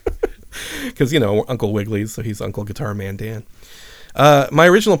 because, you know, Uncle Wigglies, so he's Uncle Guitar Man Dan. My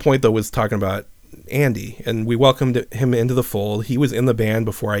original point, though, was talking about Andy, and we welcomed him into the fold. He was in the band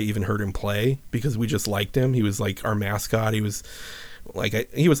before I even heard him play because we just liked him. He was like our mascot. He was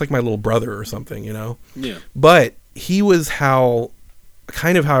like my little brother or something, you know? Yeah. But he was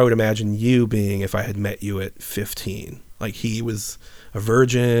kind of how I would imagine you being if I had met you at 15. Like, he was a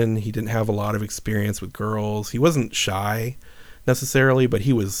virgin. He didn't have a lot of experience with girls. He wasn't shy necessarily, but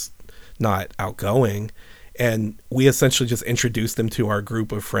he was not outgoing. And we essentially just introduced him to our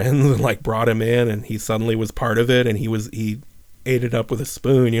group of friends and, like, brought him in, and he suddenly was part of it, and he ate it up with a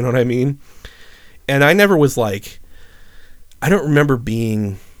spoon, you know what I mean? And I never was like, I don't remember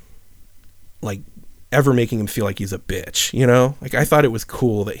being, like, ever making him feel like he's a bitch, you know? Like, I thought it was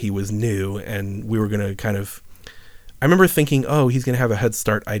cool that he was new, and we were going to kind of... I remember thinking, oh, he's going to have a head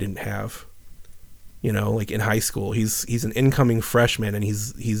start I didn't have. You know, like, in high school. He's an incoming freshman, and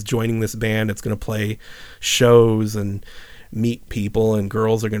he's joining this band that's going to play shows and meet people, and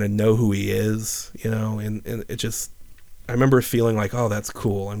girls are going to know who he is, you know? And it just... I remember feeling like, oh, that's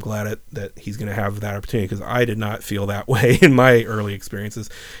cool. I'm glad that he's going to have that opportunity, because I did not feel that way in my early experiences.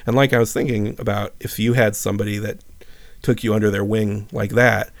 And like I was thinking about, if you had somebody that took you under their wing like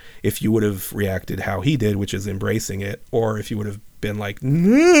that, if you would have reacted how he did, which is embracing it, or if you would have been like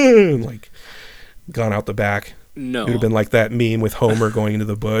gone out the back. No. It would have been like that meme with Homer going into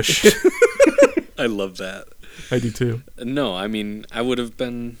the bush. I love that. I do too. No, I mean, it would have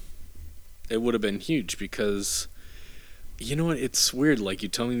been huge, because... You know what? It's weird. Like, you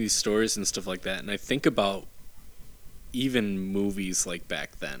tell me these stories and stuff like that, and I think about even movies like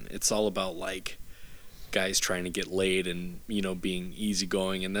back then. It's all about, like, guys trying to get laid and, you know, being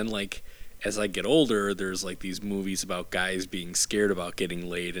easygoing. And then, like, as I get older, there's, like, these movies about guys being scared about getting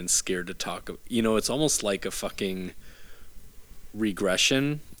laid and scared to talk. You know, it's almost like a fucking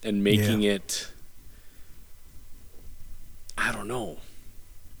regression and making it... I don't know.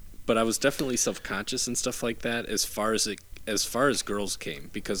 But I was definitely self-conscious and stuff like that as far as girls came,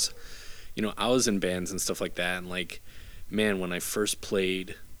 because, you know, I was in bands and stuff like that, and, like, man, when I first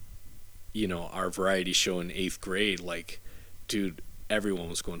played, you know, our variety show in 8th grade, like, dude, everyone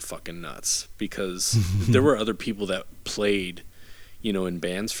was going fucking nuts, because there were other people that played, you know, in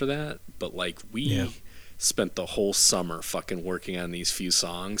bands for that, but, like, we spent the whole summer fucking working on these few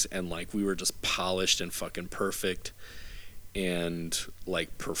songs, and, like, we were just polished and fucking perfect, and,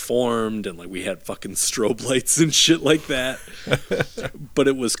 like, performed, and, like, we had fucking strobe lights and shit like that. But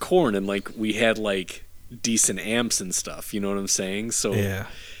it was Korn, and, like, we had, like, decent amps and stuff, you know what I'm saying? So Yeah.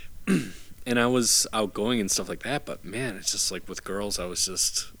 And I was outgoing and stuff like that, but man, it's just like with girls, I was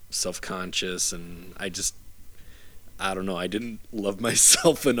just self-conscious, and I don't know, I didn't love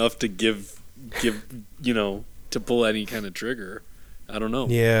myself enough to give you know, to pull any kind of trigger. I don't know.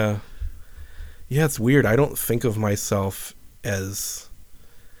 Yeah, it's weird. I don't think of myself as...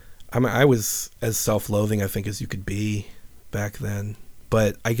 I mean, I was as self-loathing, I think, as you could be back then.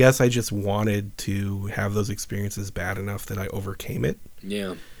 But I guess I just wanted to have those experiences bad enough that I overcame it.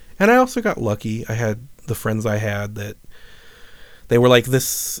 Yeah. And I also got lucky. I had the friends I had that they were like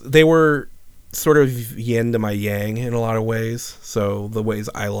this. They were sort of yin to my yang in a lot of ways. So the ways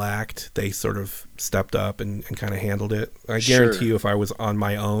I lacked, they sort of stepped up and kind of handled it. I guarantee you if I was on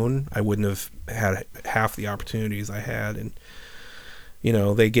my own, I wouldn't have had half the opportunities I had. And, you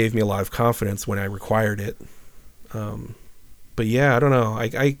know, they gave me a lot of confidence when I required it. But yeah, I don't know.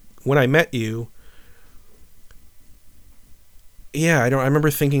 I when I met you, yeah, I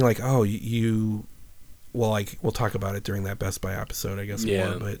remember thinking like, oh, you, well, like we'll talk about it during that Best Buy episode, I guess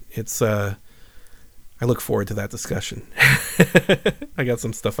more. But it's I look forward to that discussion. I got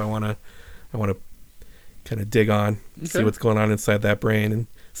some stuff I wanna kind of dig on, see what's going on inside that brain, and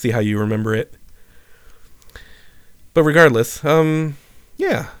see how you remember it. But regardless,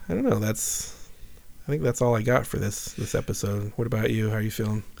 yeah, I don't know. I think that's all I got for this episode. What about you? How are you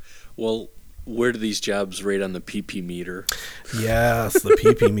feeling? Well, where do these jobs rate on the PP meter? Yes, the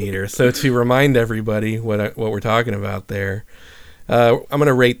PP meter. So to remind everybody what we're talking about there, I'm going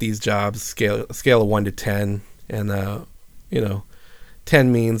to rate these jobs scale of 1 to 10, and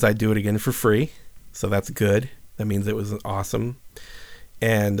 10 means I do it again for free, so that's good. That means it was awesome.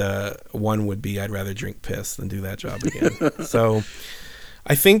 And 1 would be I'd rather drink piss than do that job again. So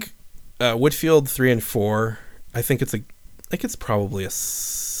I think Whitfield 3 and 4. I think it's probably a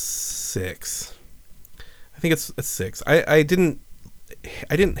 6. I think it's a 6. I didn't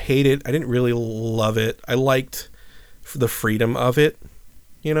hate it. I didn't really love it. I liked the freedom of it.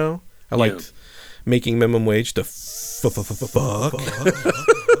 You know, I liked making minimum wage to fuck.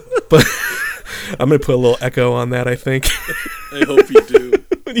 But I'm gonna put a little echo on that. I think. I hope you do.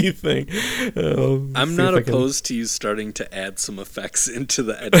 What do you think? I'm not opposed to you starting to add some effects into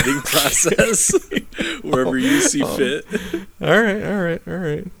the editing process wherever you see fit. All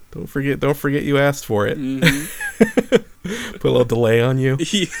right. Don't forget you asked for it. Mm-hmm. Put a little delay on you.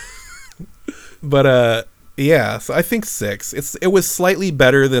 But yeah, so I think 6. It was slightly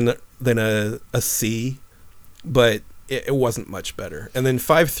better than a C, but it wasn't much better. And then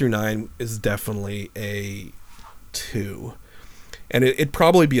 5 through 9 is definitely a 2. And it'd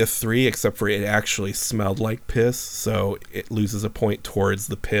probably be a 3, except for it actually smelled like piss, so it loses a point towards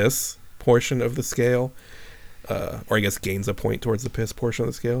the piss portion of the scale. Or I guess gains a point towards the piss portion of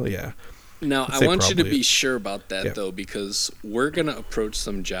the scale, yeah. Now, I want you to be sure about that, though, because we're going to approach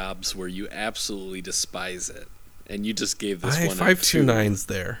some jobs where you absolutely despise it. And you just gave this one 5 through 9's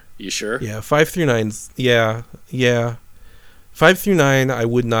there. You sure? Yeah, 5 through 9's, yeah. 5 through 9, I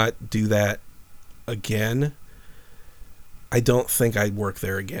would not do that again. I don't think I'd work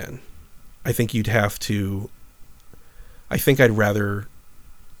there again. I think you'd have to... I think I'd rather...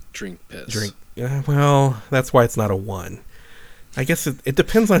 Drink piss. Well, that's why it's not a 1. I guess it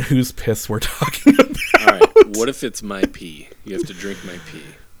depends on whose piss we're talking about. All right, what if it's my pee? You have to drink my pee.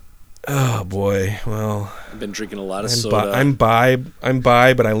 Oh, boy. Well... I've been drinking a lot of soda. I'm bi,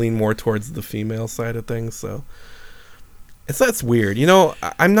 but I lean more towards the female side of things, so... That's weird. You know,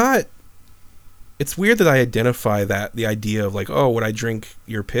 I'm not... It's weird that I identify the idea of like, oh, would I drink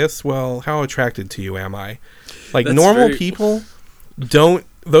your piss? Well, how attracted to you am I? Like, that's normal people don't,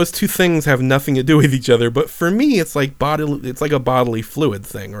 those two things have nothing to do with each other. But for me, it's like it's like a bodily fluid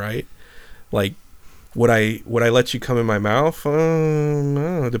thing, right? Like, would I let you come in my mouth?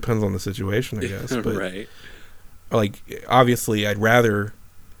 No, it depends on the situation, I guess. But, right. Like, obviously, I'd rather.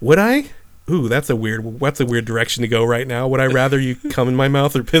 Would I? Ooh, that's a weird direction to go right now. Would I rather you come in my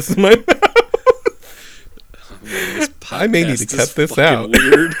mouth or piss in my mouth? Man, I may need to cut this out.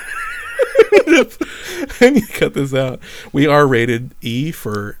 Weird. I need to cut this out. We are rated E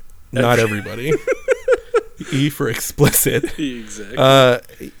for not everybody. E for explicit.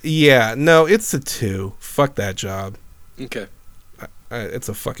 Exactly. Yeah, no, it's a 2. Fuck that job. Okay. It's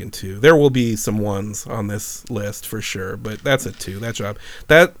a fucking 2. There will be some 1s on this list for sure, but that's a 2. That job.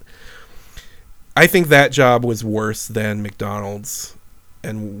 I think that job was worse than McDonald's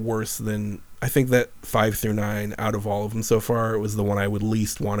and worse than... I think that 5 through 9, out of all of them so far, it was the one I would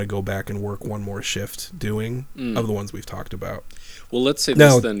least want to go back and work one more shift doing of the ones we've talked about. Well, let's say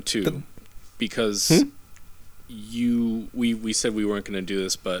this then too, because we said we weren't going to do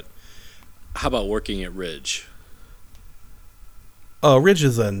this, but how about working at Ridge? Oh, Ridge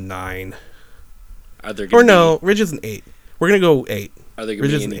is a 9. Are there Ridge is an 8. We're going to go 8. Are there going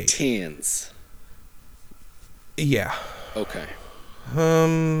to be any 10s? Yeah. Okay.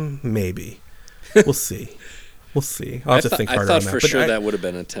 Maybe. We'll see. I'll have to think harder on that. I thought for sure that would have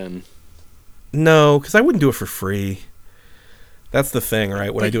been a 10. No, because I wouldn't do it for free. That's the thing,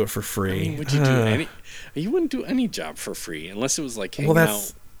 right? Would I do it for free? I mean, would you do any? You wouldn't do any job for free unless it was like hanging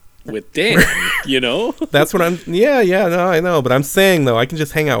out with Dan. You know? That's what I'm. Yeah. No, I know, but I'm saying though, I can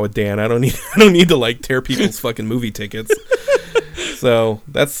just hang out with Dan. I don't need to like tear people's fucking movie tickets. So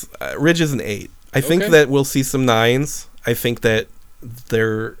that's Ridge is an 8. I think Okay. that we'll see some 9s. I think that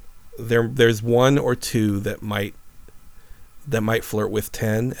there's 1 or 2 that might flirt with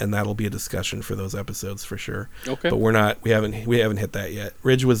 10, and that'll be a discussion for those episodes for sure. Okay. But we haven't hit that yet.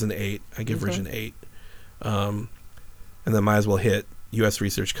 Ridge was an 8. I give Ridge an 8. And then might as well hit U.S.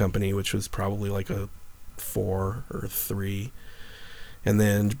 Research Company, which was probably like a 4 or 3. And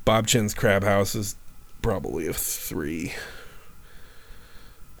then Bob Chin's Crab House is probably a 3.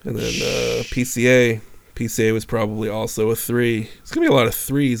 And then PCA was probably also a 3. It's going to be a lot of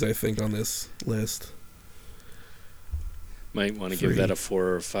 3s, I think, on this list. Might want to 3. give that a 4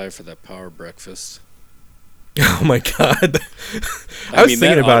 or a 5 for that power breakfast. Oh, my God. I was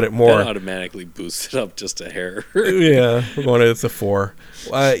thinking about it more. That automatically boosts it up just a hair. Yeah, it's a 4.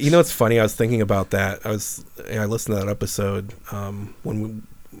 You know, it's funny. I was thinking about that. I listened to that episode when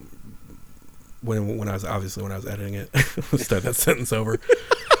I was editing it. Let's start that sentence over.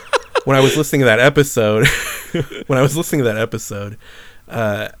 When I was listening to that episode,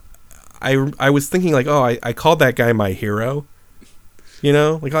 I was thinking like, oh, I called that guy my hero. You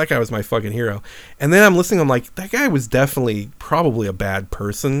know, like that guy was my fucking hero. And then I'm listening, I'm like, that guy was probably a bad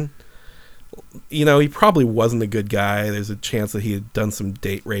person. You know, he probably wasn't a good guy. There's a chance that he had done some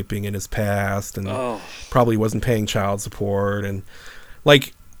date raping in his past and probably wasn't paying child support. And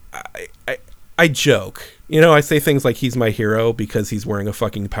like, I joke, you know, I say things like he's my hero because he's wearing a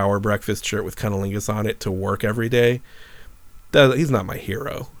fucking Power Breakfast shirt with cunnilingus on it to work every day. He's not my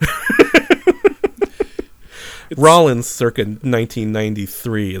hero. Rollins circa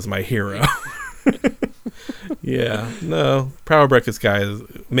 1993 is my hero. Yeah, no, Power Breakfast guy has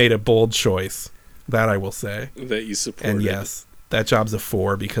made a bold choice. That I will say. That you support. And yes, that job's a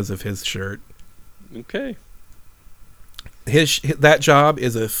 4 because of his shirt. Okay. That job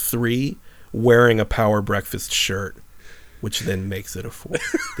is a 3 wearing a Power Breakfast shirt, which then makes it a 4.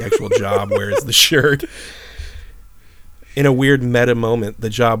 The actual job wears the shirt. In a weird meta moment, the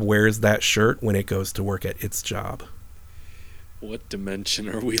job wears that shirt when it goes to work at its job. What dimension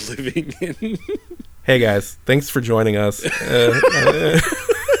are we living in? Hey guys, thanks for joining us.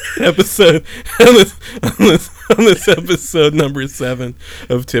 Episode on this episode number 7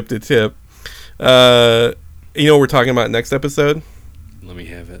 of Tip to Tip. You know what we're talking about next episode? Let me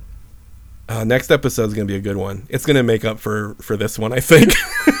have it. Next episode is going to be a good one. It's going to make up for this one, I think.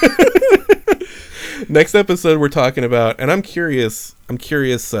 Next episode we're talking about, and I'm curious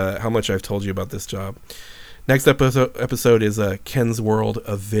how much I've told you about this job. Next episode is Ken's World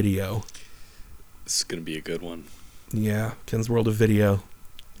of Video. This is going to be a good one. Yeah, Ken's World of Video.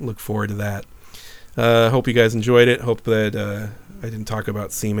 Look forward to that. Hope you guys enjoyed it. Hope that I didn't talk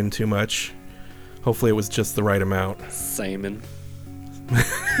about semen too much. Hopefully it was just the right amount. Semen.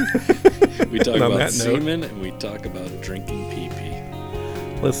 We talk about semen and we talk about drinking pee-pee.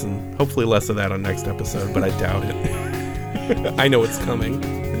 Listen, hopefully less of that on next episode, but I doubt it. I know it's coming.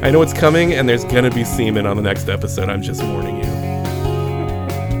 And there's going to be semen on the next episode. I'm just warning you.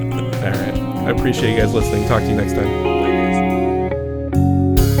 All right. I appreciate you guys listening. Talk to you next time.